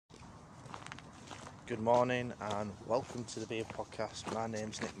Good morning and welcome to the Beer Podcast. My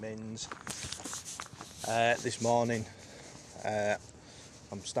name's Nick Minns. This morning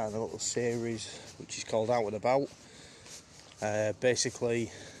I'm starting a little series which is called Out and About. Basically,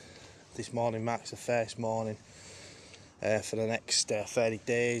 this morning marks the first morning for the next 30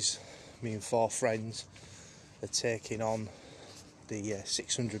 days. Me and 4 friends are taking on the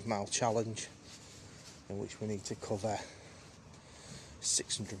 600 mile challenge, in which we need to cover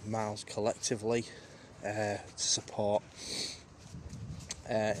 600 miles collectively to support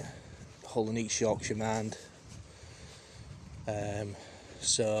Hull and East Yorkshire Mind.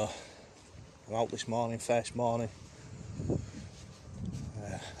 So I'm out this morning, first morning,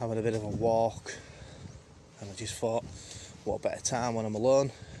 having a bit of a walk, and I just thought, what a better time when I'm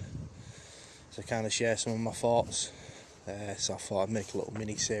alone to kind of share some of my thoughts. So I thought I'd make a little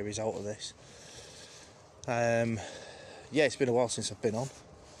mini series out of this. Yeah, it's been a while since I've been on.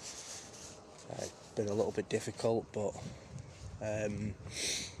 It's been a little bit difficult, but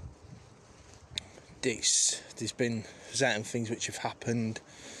there's been certain things which have happened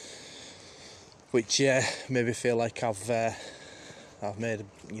which maybe feel like I've made,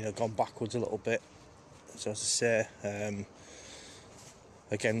 gone backwards a little bit. So as I say,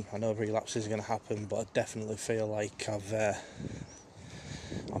 again, I know relapses are going to happen, but I definitely feel like I've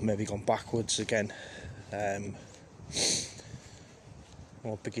maybe gone backwards again.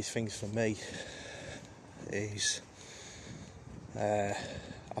 One of the biggest things for me is I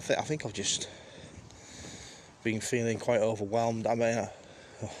think I've just been feeling quite overwhelmed. I mean,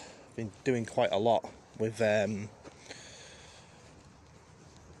 I've been doing quite a lot with been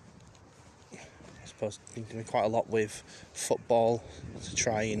doing quite a lot with football to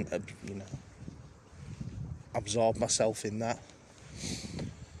try and absorb myself in that.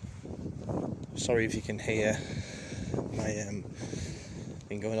 Sorry if you can hear my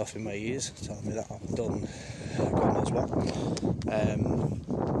thing going off in my ears, telling me that I've done God knows what.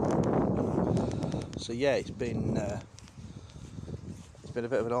 So yeah, it's been a bit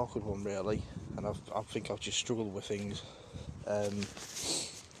of an awkward one really, and I think I've just struggled with things. I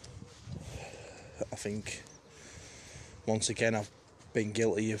think once again I've been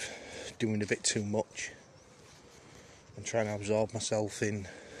guilty of doing a bit too much and trying to absorb myself in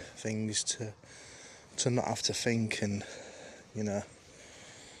things to not have to think, and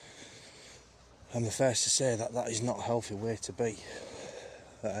I'm the first to say that is not a healthy way to be.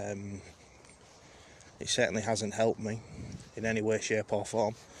 It certainly hasn't helped me in any way, shape or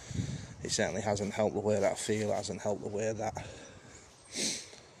form. It certainly hasn't helped the way that I feel. It hasn't helped the way that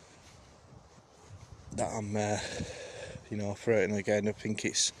I'm operating again. I think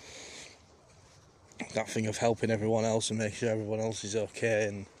it's that thing of helping everyone else and make sure everyone else is okay,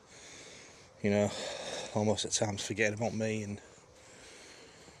 and almost at times forgetting about me, and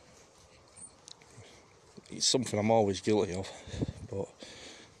it's something I'm always guilty of, but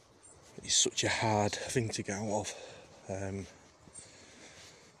it's such a hard thing to get out of.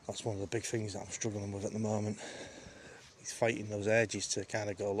 That's one of the big things that I'm struggling with at the moment. It's fighting those urges to kind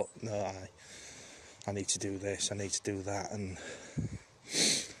of go, look, no, I need to do this, I need to do that, and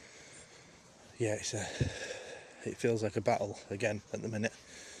yeah, it feels like a battle again at the minute.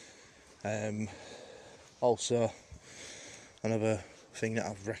 Also, another thing that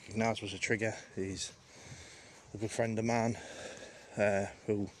I've recognised was a trigger is a good friend of mine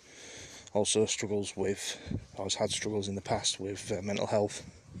who also struggles with, or has had struggles in the past with mental health.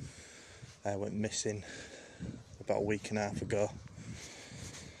 Went missing about a week and a half ago,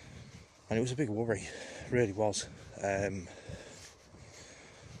 and it was a big worry, it really was.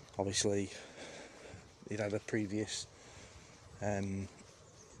 Obviously he'd had a previous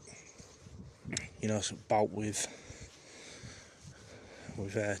bout with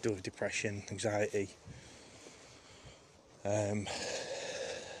depression, anxiety, and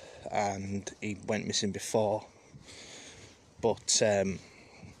he went missing before, but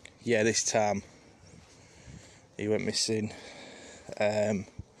this time he went missing.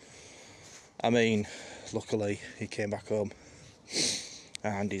 Luckily he came back home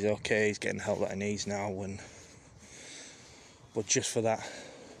and he's okay, he's getting the help that he needs now, but just for that,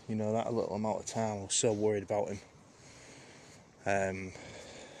 that little amount of time, I was so worried about him.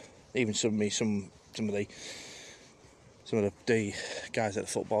 Even some of the guys at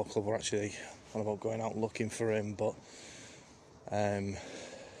the football club were actually on about going out and looking for him, but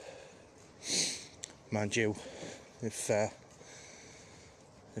mind you, if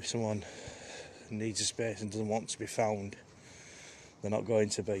someone needs a space and doesn't want to be found, they're not going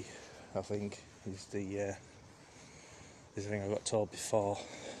to be, I think, is the thing I got told before.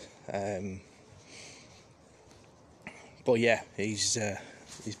 But yeah, he's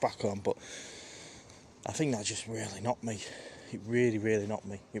back on. But I think that just really knocked me. It really, really knocked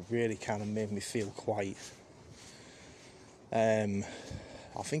me. It really kind of made me feel quite... I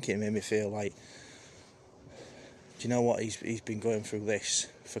think it made me feel like, do you know what, he's been going through this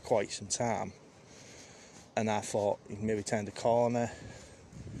for quite some time, and I thought he'd maybe turned a corner,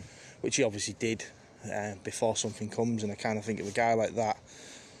 which he obviously did before something comes. And I kind of think of a guy like that,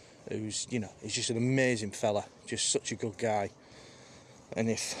 who's, you know, he's just an amazing fella, just such a good guy, and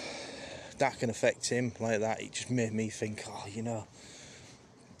if that can affect him like that, it just made me think, oh, you know,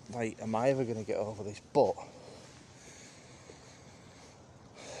 like, am I ever going to get over this? But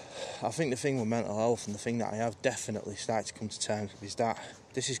I think the thing with mental health, and the thing that I have definitely started to come to terms with, is that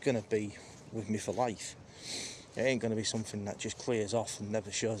this is going to be with me for life. It ain't going to be something that just clears off and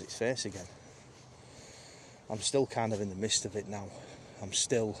never shows its face again. I'm still kind of in the midst of it now. I'm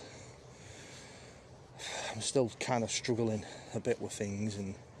still kind of struggling a bit with things,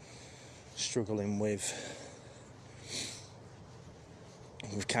 and struggling with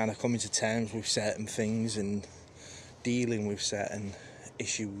kind of coming to terms with certain things and dealing with certain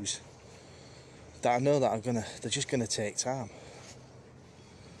issues that I know that they're just gonna take time.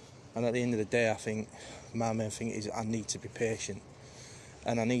 And at the end of the day, I think my main thing is I need to be patient,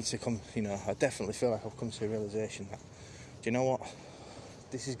 and I need to come, you know, I definitely feel like I've come to a realisation that, do you know what,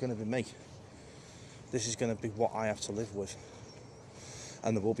 this is going to be me. This is going to be what I have to live with.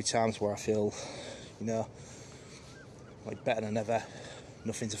 And there will be times where I feel, you know, like better than ever,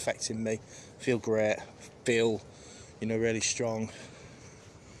 nothing's affecting me, feel great, feel, you know, really strong.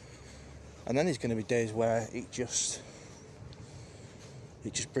 And then there's going to be days where it just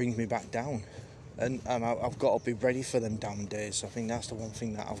brings me back down, and I've got to be ready for them down days. So I think that's the one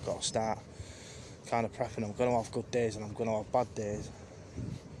thing that I've got to start kind of prepping. I'm going to have good days and I'm going to have bad days.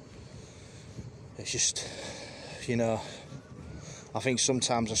 It's just, you know, I think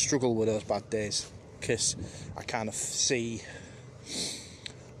sometimes I struggle with those bad days, because I kind of see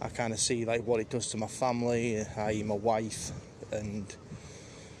like what it does to my family, i.e. my wife, and,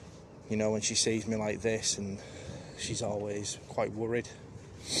 you know, when she sees me like this, and she's always quite worried.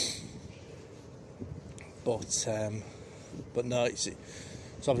 But no, it's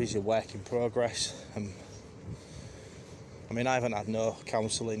obviously a work in progress. I mean, I haven't had no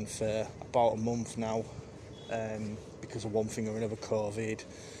counselling for about a month now, because of one thing or another, COVID,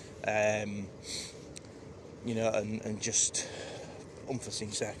 you know, and just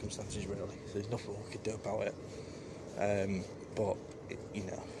unforeseen circumstances, really. So there's nothing we could do about it. But, you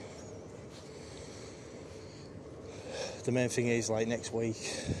know, the main thing is, like, next week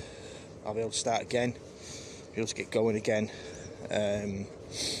I'll be able to start again, be able to get going again, and,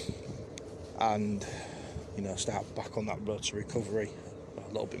 you know, start back on that road to recovery, a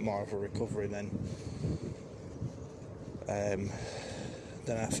little bit more of a recovery than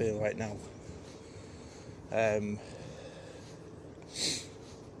I feel right now.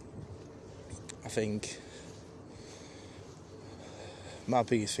 I think my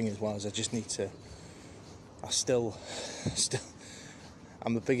biggest thing as well is I just need to,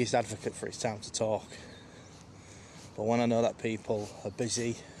 I'm the biggest advocate for it's time to talk. But when I know that people are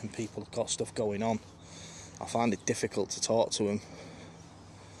busy and people have got stuff going on, I find it difficult to talk to them.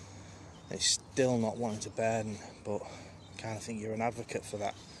 It's still not wanting to burden, but I kind of think you're an advocate for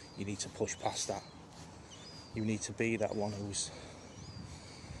that. You need to push past that. You need to be that one who's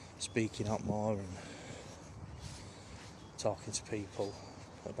speaking up more and talking to people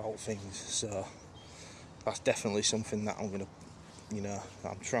about things. So that's definitely something that I'm going to, you know,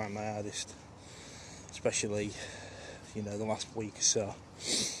 I'm trying my hardest, especially, you know, the last week or so.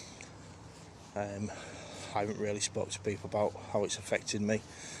 I haven't really spoke to people about how it's affected me.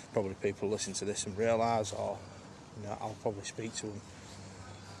 Probably people listen to this and realise, or, you know, I'll probably speak to them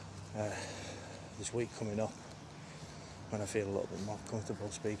this week coming up, when I feel a little bit more comfortable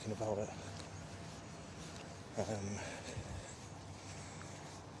speaking about it.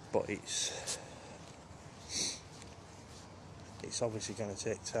 But it's obviously going to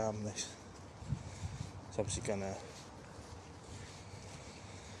take time. It's obviously going to,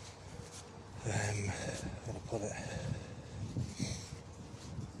 how can I put it?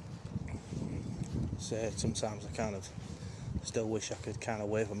 So sometimes I kind of still wish I could kind of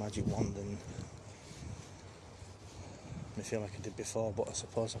wave a magic wand and me feel like I did before, but I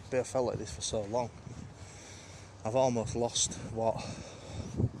suppose I've felt like this for so long. I've almost lost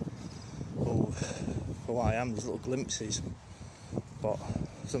who I am. There's little glimpses, but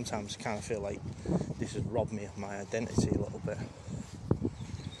sometimes I kind of feel like this has robbed me of my identity a little bit.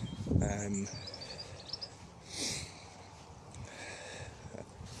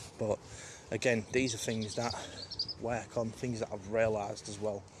 But again, these are things that work on, things that I've realised as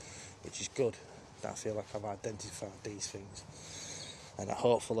well, which is good. that I feel like I've identified these things, and that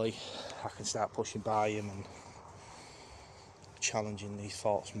hopefully I can start pushing by them and challenging these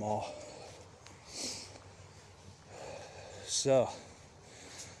thoughts more. So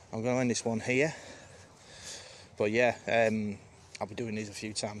I'm going to end this one here, but yeah, I'll be doing these a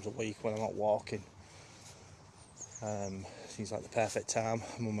few times a week when I'm not walking. Seems like the perfect time.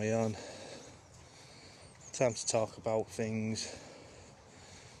 I'm on my own, time to talk about things.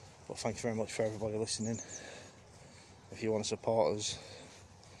 But thank you very much for everybody listening. If you want to support us,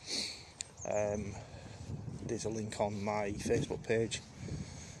 there's a link on my Facebook page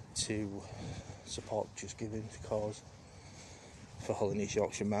to support Just Giving cause for Hull and East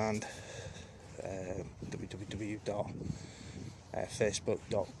Yorkshire Mand.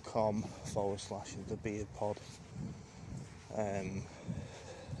 www.facebook.com/thebeardpod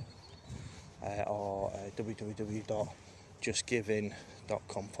or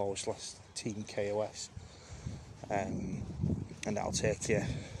www.justgiving.com/teamkos, and that'll take you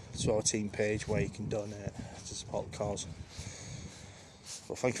to our team page where you can donate to support the cause.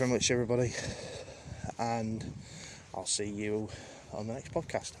 Well, thank you very much everybody, and I'll see you on the next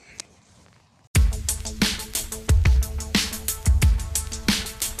podcast.